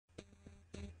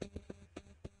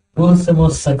Who's the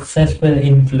most successful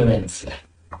influencer?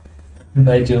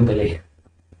 By Jubilee.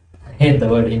 I hate the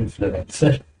word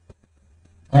influencer.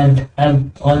 And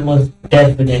I'm almost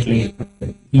definitely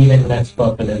even less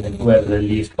popular than whoever the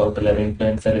least popular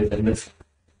influencer is in this.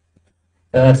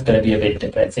 That's gonna be a bit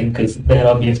depressing because they're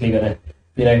obviously gonna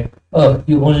be like, oh,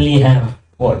 you only have,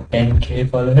 what, 10k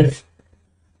followers?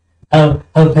 How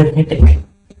pathetic.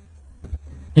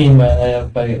 Meanwhile, I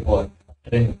have by, what,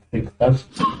 26 subs?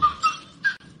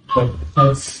 But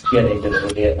let's get into the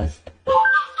video.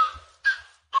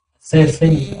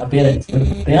 Seriously, appearance.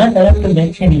 They aren't allowed to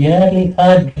mention yearly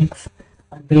earnings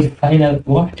until final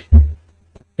what?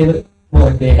 They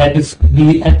had to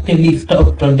be actively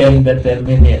stopped from telling that they're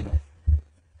millionaires.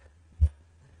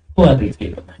 Who are these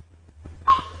people?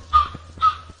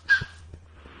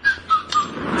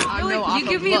 You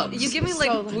give me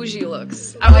like bougie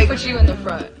looks. I would put you in the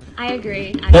front. I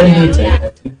agree.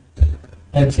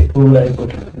 Let's see who I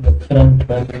put in the front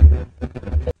one.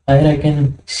 I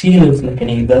reckon she looks like an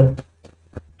eagle.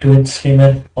 Twitch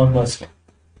streamer, almost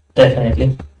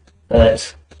definitely. So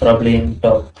that's probably in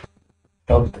top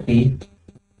 3.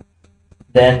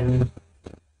 Then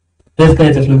this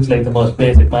guy just looks like the most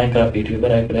basic Minecraft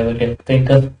YouTuber I could ever think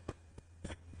of.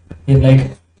 He's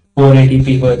like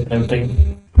 480p worth and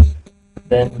everything.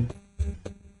 Then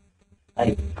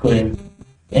I couldn't.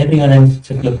 Everyone else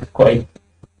just looks quite.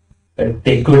 But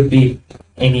they could be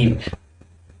anywhere.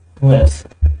 Who else?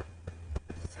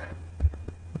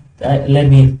 Let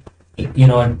me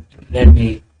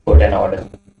put an order.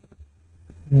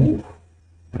 Ooh,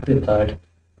 the third.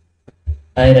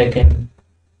 I reckon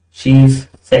she's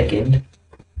second.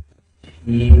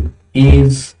 She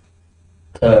is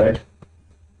third.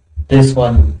 This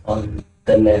one on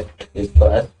the left is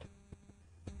first.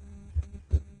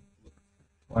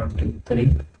 1, 2,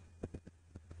 3.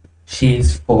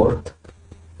 She's fourth.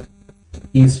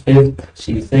 He's fifth.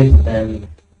 She's sixth, and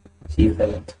she's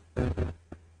seventh.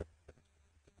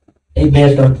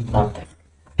 Based on nothing.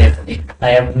 I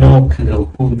have no clue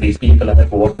who these people are,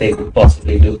 what they could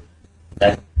possibly do.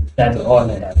 That's all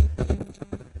I have.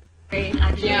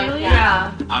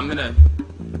 Yeah. I'm gonna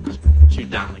shoot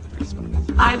down like 3 spots.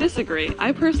 I disagree.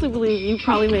 I personally believe you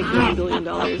probably make $1 billion.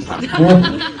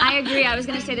 I agree. I was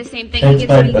going to say the same thing. He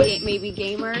gives me maybe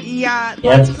gamer. Yeah,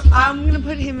 Yes. I'm gonna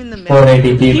put him in the middle.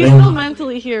 480 He's people. still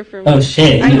mentally here for me. Oh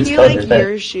shit! I feel like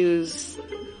your shoes,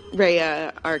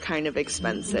 Rhea, are kind of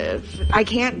expensive. I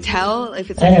can't tell if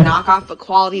it's like a knockoff, but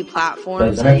quality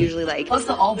platforms are usually like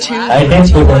 $200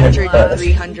 to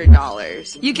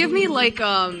 $300. You give me like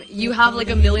you have like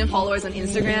 1 million followers on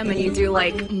Instagram and you do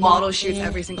like model shoots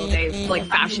every single day, like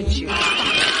fashion shoots.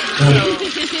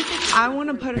 I want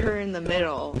to put her in the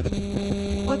middle.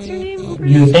 What's your name?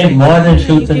 You say model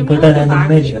shoots and put her in the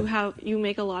middle. You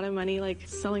make a lot of money like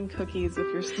selling cookies with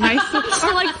your nice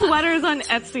or like sweaters on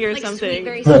Etsy or something.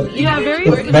 Yeah, very.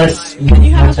 And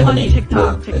you have a fun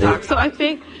TikTok. So I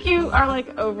think you are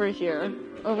like over here,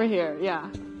 yeah.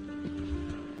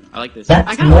 I like this.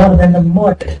 That's more than a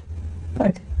model.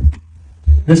 What?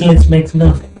 This list makes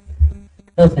no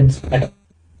sense.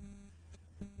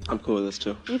 I'm cool with this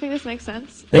too. Do you think this makes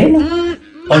sense? Really?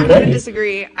 I'm gonna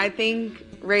disagree. I think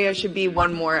Rhea should be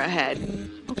one more ahead.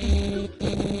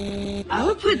 I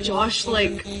would put Josh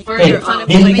like further on.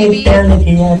 Did you tell that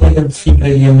he had like a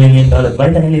secretly $1 million? Why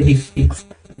the hell is he fixed?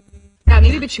 Yeah,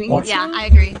 maybe between you. Yeah, I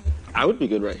agree. I would be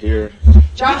good right here.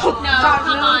 Josh, Come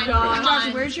on.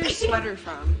 Josh, where's your sweater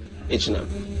from? H&M.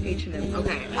 H&M.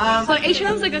 Okay. So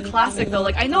H&M's like a classic though.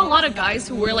 Like I know a lot of guys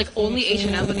who wear like only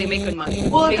H&M, but they make good money.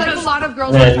 Well, it's like a lot of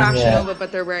girls are Fashion Nova,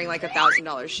 but they're wearing like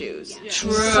 $1,000 shoes. Yeah.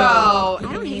 True. So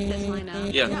I don't hate this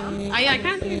lineup. Yeah. I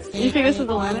kind of think. You think this is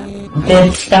the lineup? They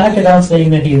started off saying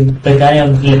that he's the guy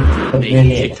on the Making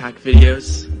TikTok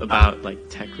videos about like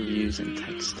tech reviews and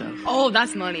tech stuff. Oh,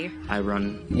 that's money. I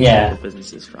run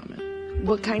businesses from it.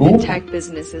 what kind of tech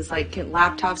businesses? Like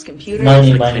laptops, computers?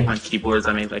 Like on keyboards,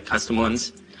 I make like custom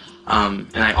ones. And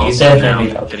I also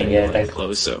now getting like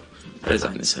clothes, so I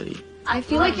designed this hoodie. I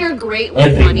feel like you're great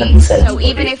with money, so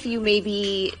even if you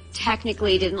maybe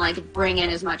technically didn't like bring in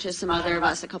as much as some other of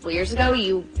us a couple years ago,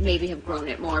 you maybe have grown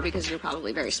it more because you're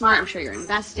probably very smart. I'm sure you're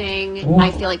investing. Ooh.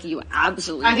 I feel like you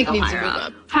absolutely I think go needs higher to move up.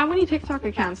 up. How many TikTok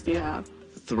accounts do you have?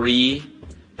 3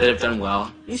 that have done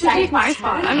well. You should take my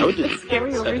spot. I would do I'm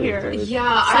scary over here. Yeah,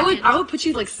 I would put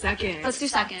you like second. Let's do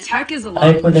second. Tech is a lot.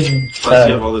 I put in Plus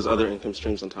you have all those other income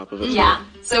streams on top of it. Yeah.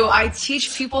 So I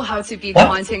teach people how to be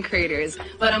content creators,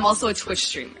 but I'm also a Twitch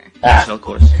streamer. Shell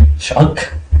course.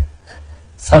 Shock.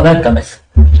 Saw that coming.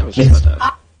 I was just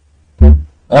about that.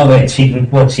 Oh wait,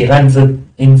 she runs an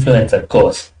influencer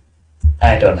course.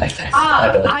 I don't like that.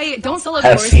 I don't sell it.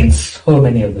 I've seen so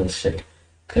many of those shit.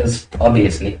 Because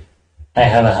obviously, I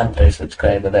have 100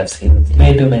 subscribers. I've seen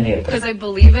way too many of them. Because I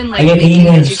believe in like I get making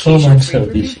emails education so much free of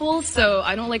for this. people, so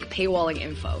I don't like paywalling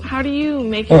info. How do you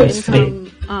make your it's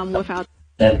income without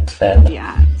That's fair. the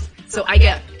ads? So I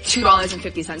get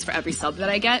 $2.50 for every sub that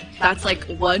I get. That's like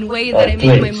one way that I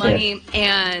make my money,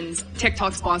 and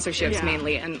TikTok sponsorships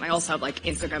mainly, and I also have like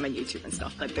Instagram and YouTube and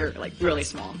stuff, but they're like really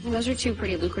small. And those are two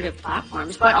pretty lucrative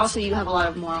platforms, but also you have a lot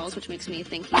of morals, which makes me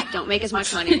think you don't make as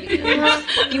much money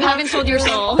because you haven't sold your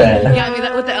soul. Yeah, I mean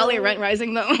that with the LA rent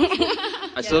rising though.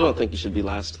 I still don't think you should be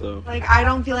last though. Like, I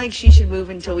don't feel like she should move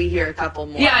until we hear a couple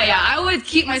more. Yeah, I would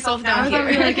keep myself down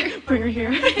here. Like, bring her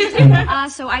here.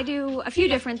 So I do a few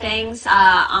different things.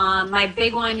 My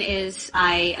big one is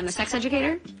I am a sex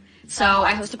educator. So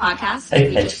I host a podcast.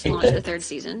 We just launched the 3rd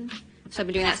season. So I've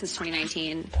been doing that since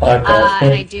 2019. And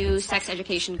I do sex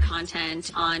education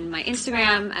content on my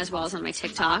Instagram as well as on my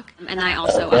TikTok. And I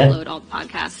also upload all the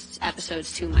podcast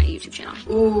episodes to my YouTube channel.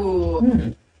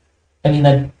 Ooh. I mean,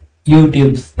 that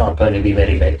YouTube's not going to be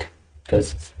very big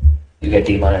because you get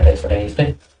demonetized for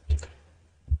anything.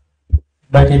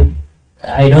 But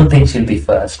I don't think she'll be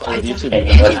first.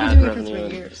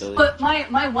 But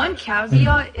my one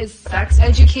caveat is sex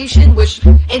education, which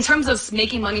in terms of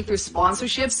making money through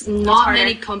sponsorships, not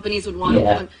many companies would want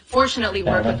to unfortunately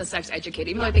work with a sex educator,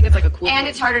 even though I think it's like a cool And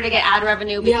it's harder to get ad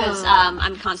revenue because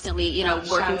I'm constantly,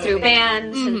 working through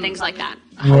bands and things like that.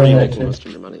 How are you making most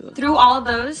of your money then? Through all of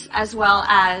those, as well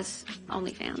as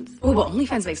OnlyFans. Oh, but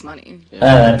OnlyFans makes money.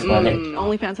 That's funny.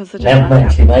 OnlyFans has such a Never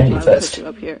mind, she might be I'll first. put you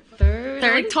up here.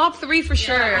 Third, top 3 for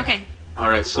sure. Okay.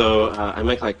 Alright, so I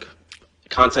make like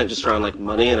content just around like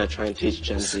money, and I try and teach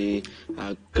Gen Z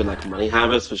good like money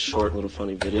habits with short little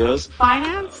funny videos.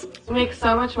 Finance makes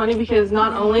so much money because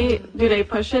not only do they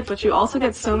push it, but you also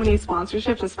get so many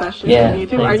sponsorships, especially on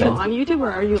YouTube. Are you on YouTube or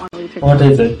are you on TikTok? What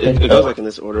is it? It goes like in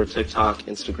this order: TikTok,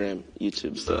 Instagram,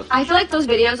 YouTube stuff. I feel like those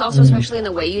videos also, especially in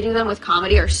the way you do them with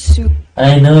comedy, are super...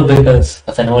 I know because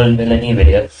of an old Melanie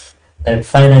video that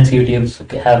finance YouTubes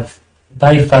have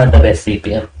by far the best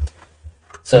CPM.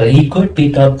 So he could be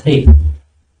top 3.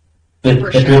 With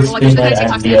For the sure. Twitch Well, like, streamer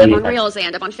TikTok, and they the end up early on Reels, they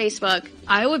end up on Facebook.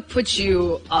 I would put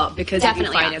you up because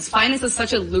Definitely of finance. Finance is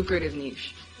such a lucrative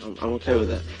niche. I'm okay with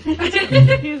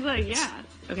that. He's like, yeah.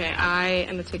 Okay, I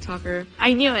am a TikToker.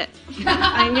 I knew it.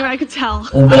 I knew I could tell.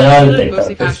 They're all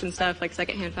Mostly TikTokers. fashion stuff, like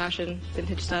secondhand fashion,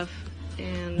 vintage stuff,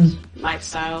 and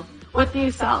lifestyle. What do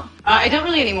you sell? I don't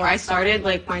really anymore. I started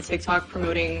like my TikTok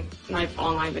promoting my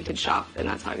online vintage shop, and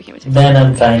that's how I became a TikToker. Then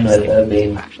I'm fine with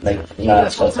being like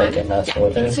last or second, last or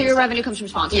whatever. So your revenue comes from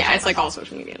sponsors. Yeah, it's like all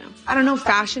social media now. I don't know,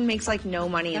 fashion makes like no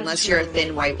money unless you're a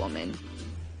thin white woman.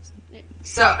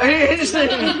 So, she's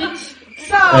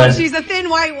a thin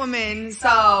white woman.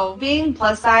 So being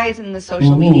plus size in the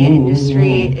social media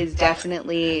industry is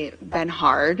definitely been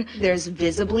hard. There's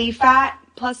visibly fat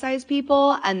plus size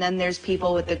people, and then there's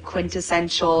people with the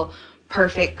quintessential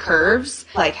perfect curves.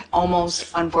 Like,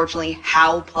 almost, unfortunately,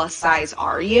 how plus size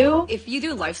are you? If you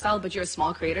do lifestyle but you're a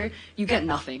small creator, you get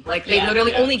nothing. Like, they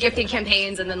literally only gifting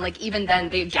campaigns, and then like even then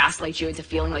they gaslight you into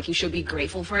feeling like you should be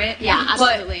grateful for it. Yeah,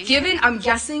 absolutely. But given, I'm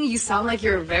guessing you sound like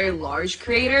you're a very large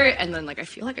creator, and then like I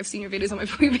feel like I've seen your videos on my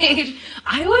free page,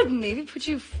 I would maybe put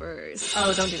you first.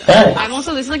 Oh, don't do that. I'm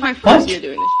also, this is like my first year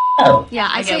doing this. Oh. Yeah,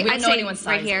 I'd Again, say, we don't I'd know say anyone's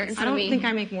right size. here in I front of don't me. think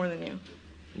I make more than you.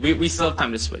 We still have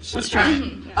time to switch. Let's try.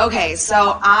 Okay,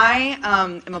 so I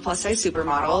am a plus size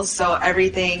supermodel, so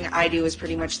everything I do is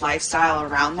pretty much lifestyle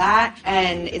around that,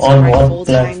 and it's On been my what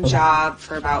full-time platform? job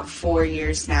for about 4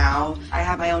 years now. I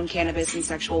have my own cannabis and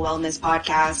sexual wellness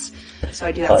podcast, so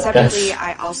I do that Podcast. separately.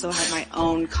 I also have my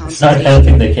own It's not consulting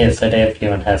helping the case that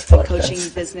everyone has coaching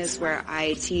podcasts. business where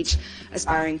I teach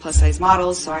aspiring plus size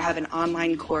models. So I have an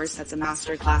online course that's a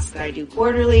master class that I do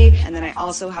quarterly, and then I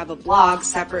also have a blog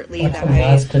separately What's that a I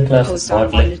master class post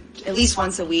on modeling? at least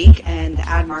once a week, and the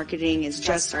ad marketing is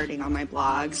just starting on my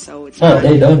blog, so it's Oh, not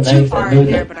they don't too like far to do in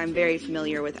there, that. but I'm very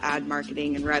familiar with ad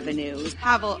marketing and revenue.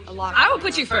 Have a lot of I would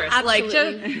put you first. Like,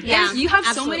 Absolutely. just, Yeah, you have so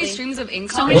absolutely. many streams of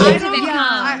income. So many Really? streams of income.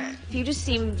 I- You just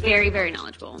seem very, very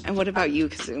knowledgeable. And what about you,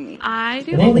 Kazumi? I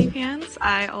do Really? OnlyFans.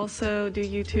 I also do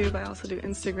YouTube. I also do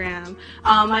Instagram.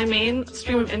 My main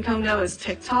stream of income though is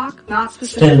TikTok. Not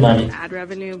specifically money. ad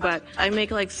revenue, but I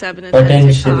make like 7 to 10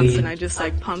 Potentially. TikToks, and I just like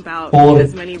like pump out Oh.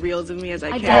 as many reels of me as I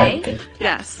A can. day?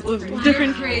 Yes, with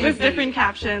different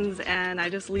captions, and I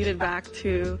just lead it back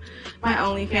to my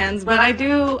OnlyFans. But I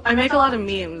make a lot of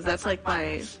memes. That's like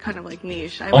my kind of like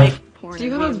niche. I make porn. Do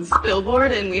you and have memes. a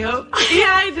billboard in WeHope?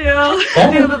 Yeah, I do.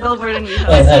 I do have a billboard in WeHope.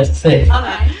 That's sick.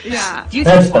 Yeah. Do you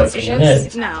That's take fucking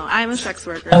sponsorships? good. No, I'm a sex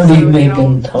worker. How do you so make they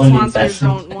don't- an OnlyFans? sponsors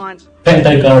don't want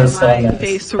Better girls my on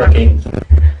face to fucking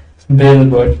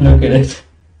billboard. Look at it.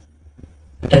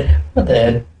 What the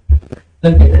hell?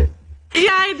 Look at it. Yeah,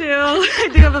 I do. I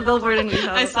do have a billboard in WeHope.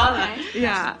 I saw that.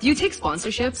 Yeah. Do you take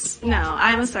sponsorships? No,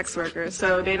 I'm a sex worker,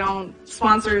 so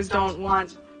sponsors don't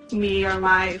want me or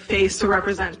my face to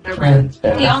represent their brand.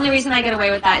 The only reason I get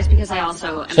away with that is because I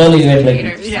also am Surely a you get like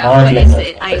creator. Yeah. hard But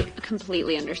like I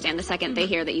completely understand the second they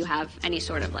hear that you have any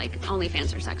sort of like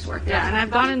OnlyFans or sex work. Yeah, and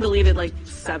I've gotten deleted like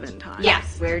 7 times.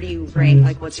 Yes. Where do you rank?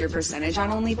 Like, what's your percentage on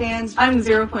OnlyFans? I'm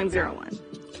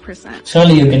 0.01%.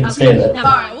 Surely you can say that. Number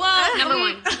Alright, one. well, Number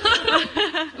one. I'm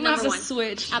gonna have Number to one.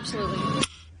 switch. Absolutely.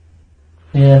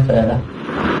 Yeah, fair enough.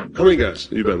 How many guys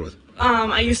have you been with?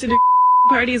 I used to do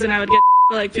parties and I would get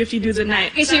like 50 dudes a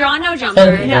night. Okay, so you're on No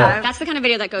Jumper. Yeah. That's the kind of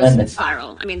video that goes Madness.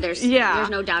 viral. I mean, there's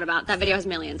no doubt about that. Video has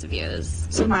millions of views.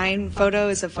 So my photo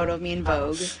is a photo of me in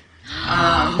Vogue.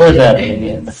 Where's that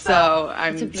in? So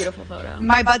I'm. It's a beautiful photo.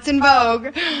 My butt's in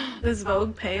Vogue. Does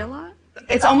Vogue pay a lot?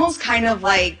 It's almost kind of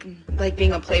like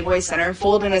being a Playboy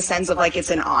centerfold in a sense of like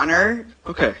it's an honor.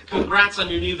 Okay. Congrats on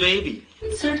your new baby.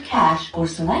 Insert cash or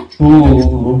select.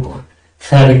 Ooh,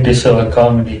 having to show a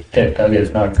comedy TikTok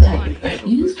is not going to be good.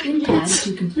 Use PIN tag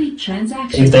to complete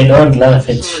transaction. If they don't laugh,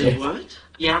 it's Sorry, shit. what?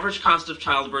 The average cost of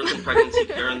childbirth and pregnancy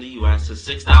care in the U.S. is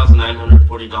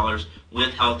 $6,940 with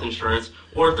health insurance,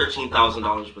 or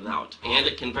 $13,000 without, and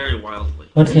it can vary wildly.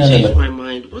 What's the I other changed one? my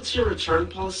mind. What's your return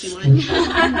policy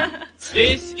like?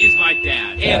 This is my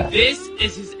dad, Yeah. and this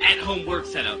is his at-home work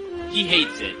setup. He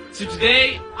hates it. So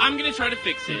today, I'm gonna try to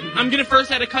fix it. I'm gonna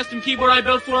first add a custom keyboard I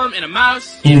built for him and a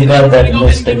mouse. He's got that I'm gonna go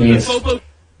ahead and give him a Mr. Popo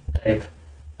type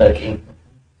fucking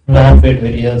non-fit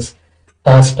videos,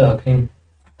 fast talking,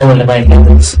 hold the mic like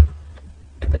this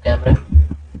to the camera,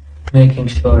 making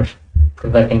sure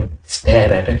to fucking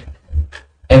stare at it.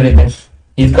 Everything.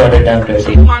 He's got it down to a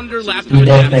T. monitor laptop He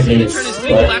adapter. definitely Turn his is.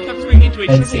 single laptop screen into a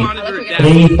Let's true see. monitor adapter.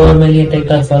 3-4 million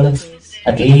TikTok followers.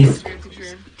 At least.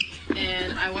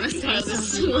 And I want to style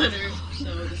this sweater,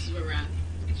 so this is where we're at.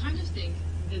 I kind of think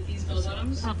that these bell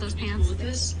bottoms Not those would be pants. cool with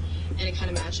this, and it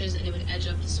kind of matches, and it would edge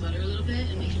up the sweater a little bit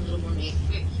and make it a little more neat.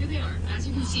 Wait, here they are. As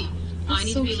you can see, I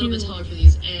need to be a little bit taller for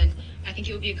these, and I think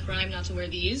it would be a crime not to wear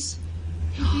these.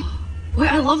 Wait,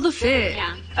 I love the fit.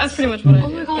 Yeah. That's pretty much what I Oh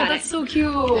do. my god, Got that's it. so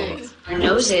cute. Our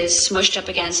noses smushed up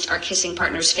against our kissing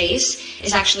partner's face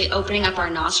is actually opening up our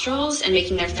nostrils and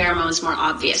making their pheromones more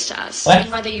obvious to us. What?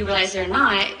 And whether you realize it or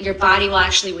not, your body will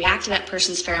actually react to that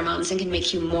person's pheromones and can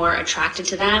make you more attracted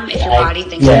to them if your body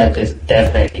thinks Yeah, you're a it's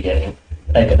definitely getting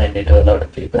recommended to a lot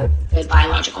of people. good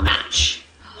biological match.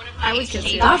 I would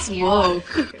kiss you. That's woke.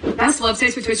 Best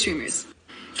websites for Twitch streamers.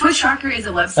 Twitch Tracker is a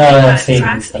website I've that seen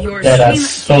tracks this. your There are stream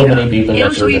so data. many people It'll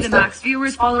that show do you this the stuff. max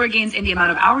viewers, follower gains, and the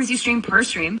amount of hours you stream per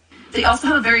stream. They also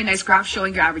have a very nice graph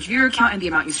showing your average viewer count and the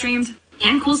amount you streamed,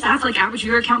 and cool stats like average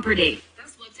viewer count per day.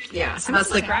 Yeah, so that's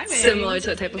like similar to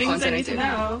the type of Things I content I need to do.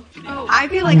 know. Oh. I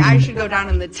feel like I should go down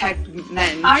in the tech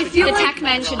men. I feel The like tech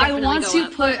men should I definitely want go to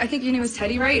up. put. I think your name is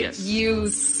Teddy, right? Yes. You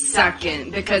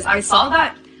second because I saw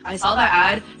that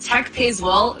ad. Tech pays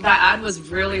well. That ad was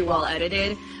really well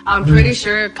edited. I'm pretty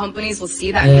sure companies will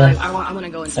see that and be Yeah. like, I want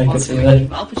to go and I could sponsor see you.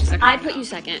 that. I'll put you second. I'd put you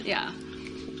second, yeah.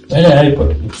 Where did I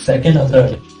put it? Second or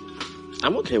third?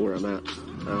 I'm okay where I'm at.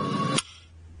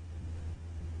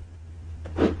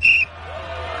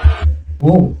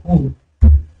 Ooh.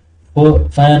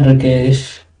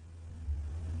 500k-ish.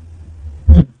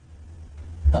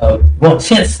 What?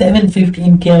 She has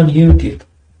 715k on YouTube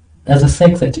as a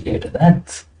sex educator.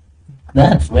 That's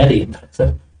very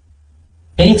impressive.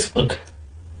 Facebook.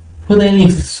 Who the hell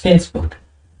uses Facebook?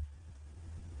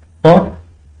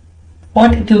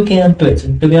 42k on Twitch.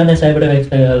 To be honest, I would have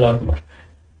expected a lot more.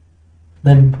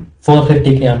 Then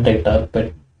 450k on TikTok,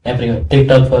 but everyone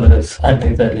TikTok followers aren't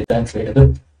exactly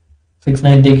translatable.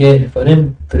 690k for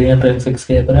him,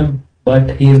 306k for him,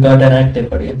 but he's got an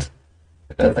active audience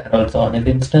because they're also on his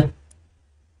Insta.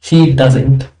 She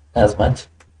doesn't as much.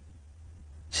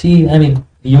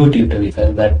 YouTube to be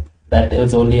fair, that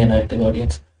is only an active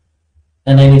audience.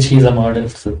 And I mean, she's a model,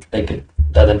 so like it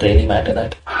doesn't really matter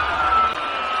that.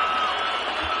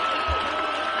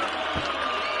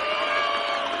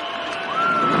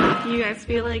 Do you guys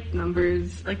feel like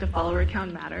numbers, like the follower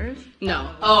count matters?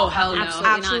 No. Oh, hell no.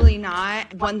 Absolutely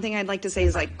not. One thing I'd like to say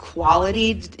is like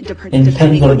quality,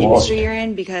 depending on the industry you're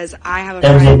in, because I have a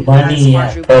friend who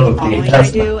has quadruple following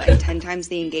I do and 10 times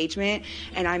the engagement,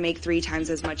 and I make 3 times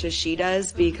as much as she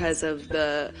does because of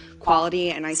the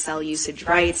quality, and I sell usage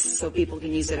rights so people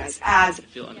can use it as ads.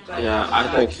 Yeah,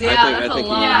 I think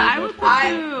I would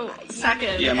put you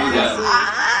second.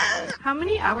 Yeah, How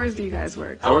many hours do you guys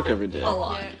work? I work every day. A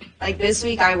lot. Like this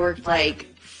week I worked like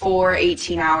 4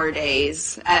 18-hour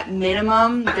days. At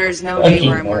minimum, there's no day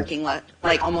where I'm working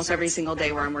like almost every single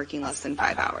day where I'm working less than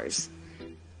 5 hours.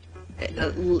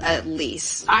 At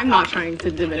least. I'm not trying to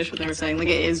diminish what they were saying. Like,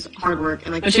 it is hard work.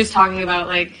 And like, but she's talking about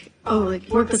like, oh, like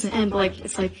work doesn't end, but like,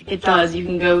 it's like, it does. You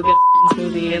can go get a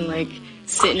movie and like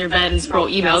sit in your bed and scroll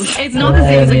emails. It's not the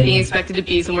same as like being expected to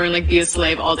be somewhere and like be a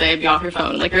slave all day and be off your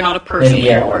phone. Like, you're not a person when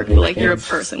you're at work, but like you're a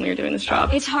person when you're doing this job.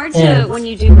 It's hard to, when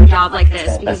you do a job like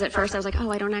this, because at first I was like, oh,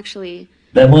 I don't actually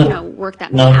work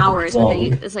that many hours. But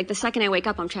then it's like the second I wake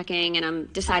up, I'm checking and I'm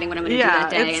deciding what I'm going to do that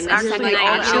day. And the second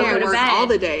I actually go to bed, all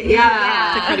the day.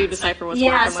 Like, how do you decipher what's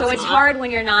work and so what's it's not? hard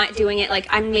when you're not doing it. Like,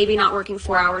 I'm maybe not working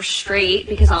 4 hours straight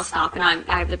because I'll stop and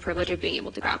I have the privilege of being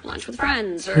able to grab lunch with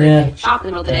friends or shop in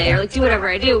the middle of the day or like do whatever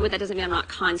I do. But that doesn't mean I'm not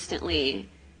constantly,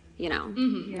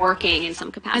 working in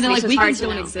some capacity. And then like so weekends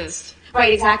don't exist.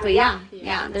 Right, exactly, yeah.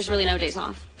 There's really no days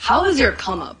off. How is your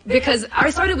come up? Because I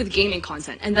started with gaming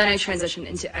content and then I transitioned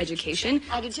into education.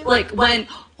 I did too. Like when,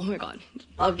 oh my god,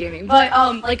 love gaming. But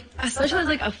like especially as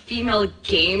like a female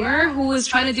gamer who was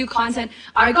trying to do content,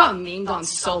 I got memed on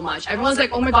so much. Everyone's like,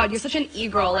 oh my god, you're such an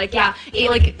e-girl. Like like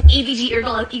AVG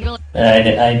e-girl. I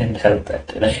didn't help that,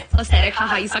 did I? Aesthetic,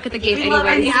 haha, you suck at the game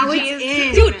anyway. Now it's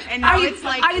in. Dude, and now it's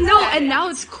like I know, and now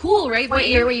it's cool, right? What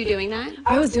year were you doing that?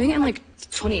 I was doing it in like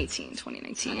 2018,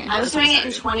 2019. I was doing it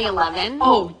in 2011.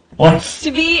 Oh. What?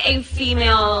 To be a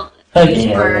female Okay,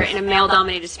 YouTuber in a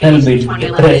male-dominated space in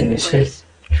 2011 was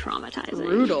traumatizing.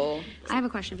 Brutal. I have a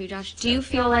question for you, Josh. Do you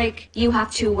feel like you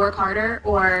have to work harder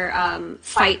or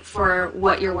fight for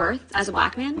what you're worth as a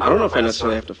black man? I don't know if I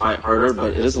necessarily have to fight harder,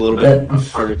 but it is a little bit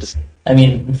harder to. I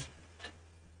mean,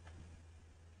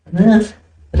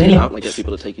 really? Out, like, get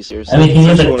people to take you seriously. I mean,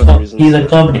 he's a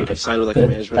comedy. I signed with like a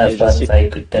management as far agency. as I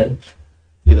could tell.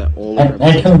 That only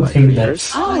I don't think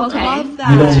that's. Oh, okay. I love It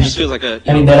that. just feels like a.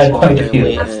 I mean, there are quite a few.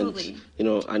 And, Absolutely.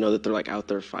 I know that they're like out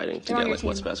there fighting to They're on get your like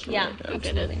what's team. best for me. Yeah,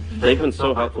 absolutely. They've been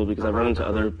so helpful because I've run into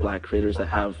other black creators that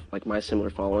have like my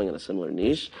similar following and a similar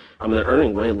niche. I mean, they're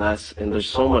earning way less, and there's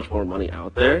so much more money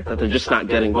out there that they're just not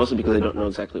getting, mostly because they don't know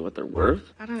exactly what they're worth.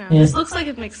 I don't know. Yeah. This looks like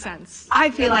it makes sense. I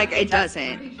feel like it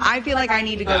doesn't. I feel like I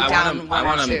need to go down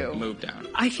one or two. Move down.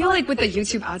 I feel like with the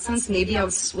YouTube AdSense, maybe I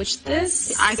would switch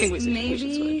this. I think we should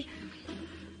maybe.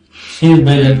 She's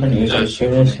better than you, so she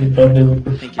probably would.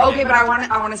 Okay, but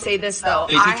I want to say this though.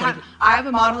 I have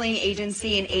a modeling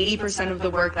agency, and 80% of the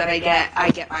work that I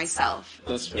get myself.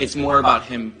 It's more about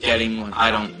him getting one.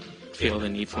 I don't feel the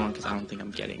need for one because I don't think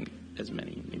I'm getting as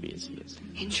many maybe as he is.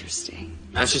 Interesting.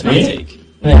 That's just my Really? take.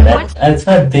 Yeah, that's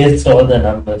not based on the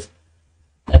numbers.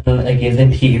 Like,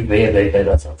 isn't he way bigger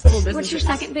or something? What's your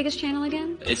second biggest channel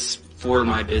again? It's for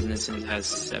my business and it has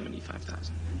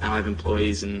 75,000. Now I have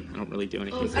employees and I don't really do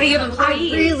anything. Oh, you have I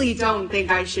employees? really don't think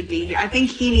I should be here. I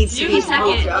think he needs to be He's second.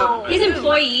 moved up. His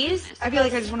employees. I feel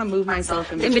like I just want to move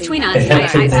myself In between us. It That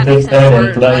has makes to sense. do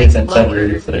employees and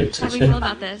salary for it. How do we feel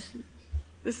about this?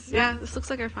 This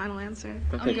looks like our final answer.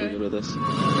 I think we're good with this.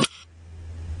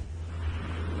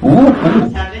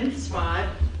 Ooh. 7 spot,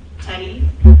 Teddy,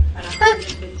 at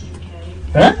 115K.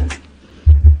 Huh?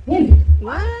 Really?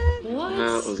 What?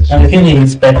 I'm thinking he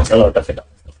spends a lot of it.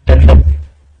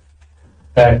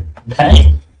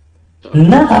 Dang.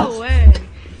 No Last. way.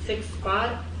 6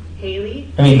 spot, Haley.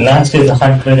 I mean, last is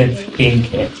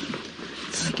 115K.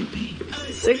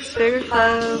 6-figure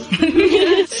club.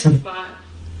 5th spot,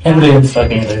 Everyone's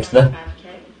fucking rich, though.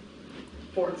 5K.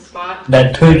 4th spot,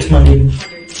 That Twitch money.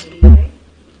 180K.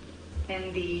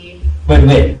 And the But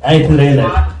wait, I didn't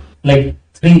realize. Like,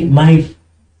 my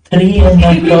 3 and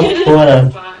my top 4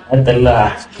 are at the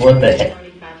last. What the heck?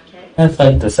 25K. I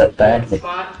fucked this up badly.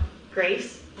 Spot,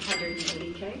 Grace,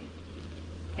 180K.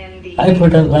 And the I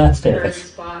put on last 3rd year.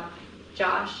 spot,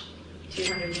 Josh,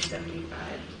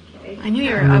 275K. I knew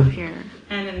you were up here.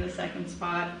 And in the 2nd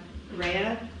spot,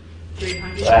 Rhea,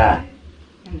 300K. Wow.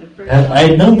 And the 1st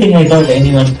I don't think I got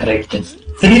anyone corrected.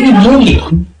 3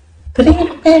 million? 3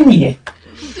 million?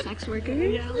 Sex worker?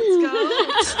 Yeah, let's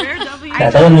go. Spare W.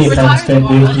 That only comes to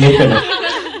be literally.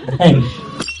 Thanks.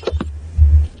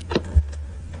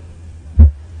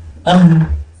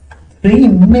 3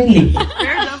 million.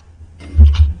 Spare W.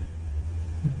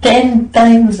 10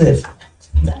 times this.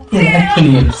 That is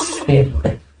actually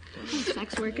insane.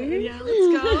 Sex worker? Yeah, let's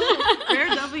go.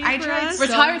 Rare W. I tried so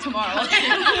retire tomorrow.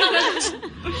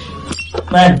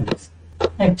 Madness.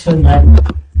 Actual madness.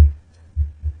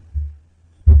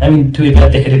 I mean, to be fair,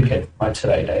 they didn't get much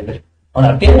right either. On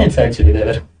appearance, actually, they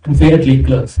were weirdly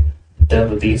close in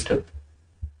terms of these two.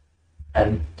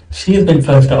 And she's been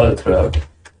first all throughout.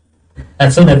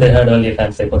 As soon as they heard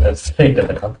OnlyFans, they put her straight to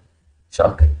the top.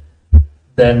 Shock.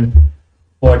 Then,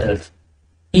 what else?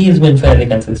 He's been fairly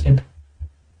consistent.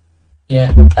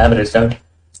 Yeah, averaged out.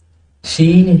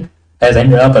 She has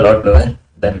ended up a lot lower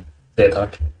than they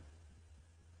thought.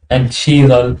 And she's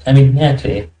all, I mean,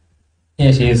 actually,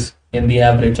 yeah, she's in the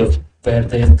average of where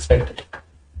they expected.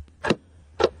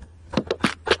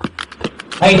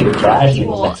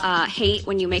 People hate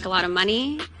when you make a lot of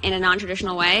money in a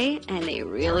non-traditional way, and they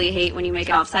really hate when you make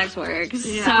it off sex work.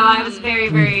 Yeah. So I was very,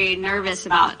 very nervous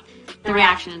about the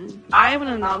reaction. I am an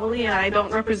anomaly, and I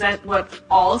don't represent what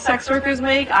all sex workers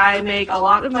make. I make a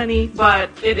lot of money,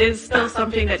 but it is still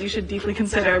something that you should deeply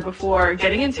consider before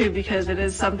getting into, because it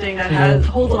is something that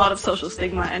holds a lot of social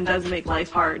stigma and does make life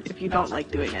hard if you don't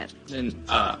like doing it. And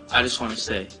I just want to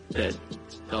say that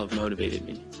y'all have motivated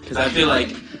me, because I feel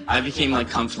like I became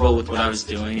like comfortable with what I was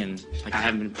doing, and like I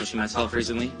haven't been pushing myself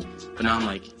recently, but now I'm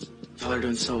like, y'all are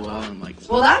doing so well. I'm like,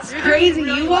 well, that's crazy.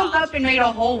 You woke up and made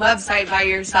a whole website by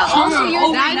yourself.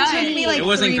 That took me like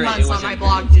 3 months on my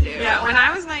blog to do. Yeah, when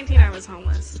I was 19, I was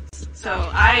homeless. So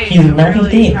I am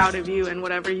really proud of you and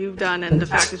whatever you've done, and the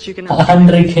fact that you can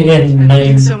 100K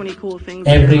do so many cool things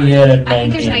every year at 19. I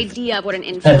think there's an idea of what an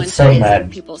influencer is in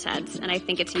people's heads, and I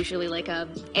think it's usually like a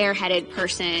airheaded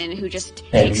person who just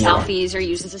takes selfies or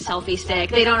uses a selfie stick.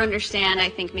 They don't understand, I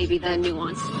think, maybe the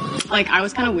nuance. Like, I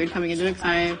was kind of weird coming into it because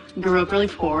I grew up really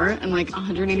poor, and like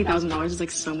 $180,000 is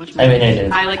like so much money. I mean, it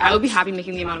is. I would be happy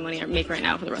making the amount of money I make right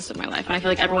now for the rest of my life, and I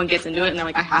feel like everyone gets into it and they're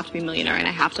like, I have to be a millionaire and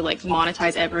I have to like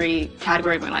monetize every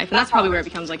category of my life, and that's probably where it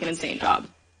becomes like an insane job.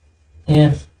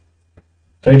 Yeah,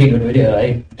 pretty good video.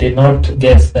 I did not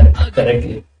guess that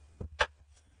correctly.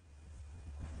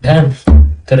 Damn,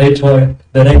 the rich boy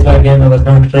gamer was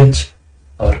not rich,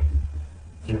 or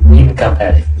income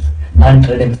had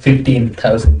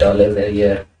 $115,000 a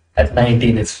year at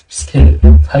 19 is still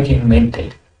fucking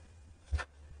minted.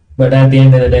 But at the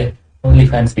end of the day,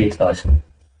 OnlyFans beats Lotion.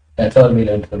 That's all we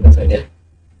learned from this video.